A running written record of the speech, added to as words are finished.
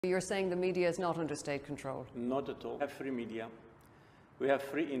You're saying the media is not under state control? Not at all. We have free media. We have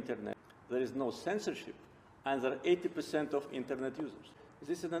free internet. There is no censorship. And there are 80% of internet users.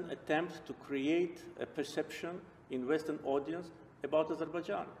 This is an attempt to create a perception in Western audience about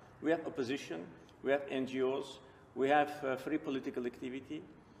Azerbaijan. We have opposition, we have NGOs, we have free political activity,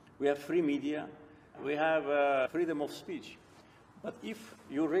 we have free media, we have freedom of speech. But if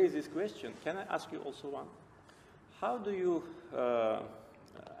you raise this question, can I ask you also one? How do you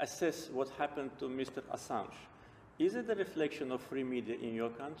assess what happened to Mr. Assange? Is it a reflection of free media in your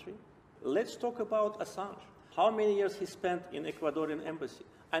country? Let's talk about Assange. How many years he spent in Ecuadorian embassy?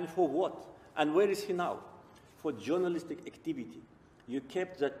 And for what? And where is he now? For journalistic activity. You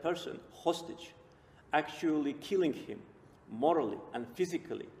kept that person hostage, actually killing him morally and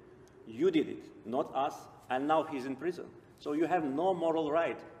physically. You did it, not us, and now he's in prison. So you have no moral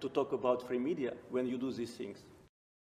right to talk about free media when you do these things.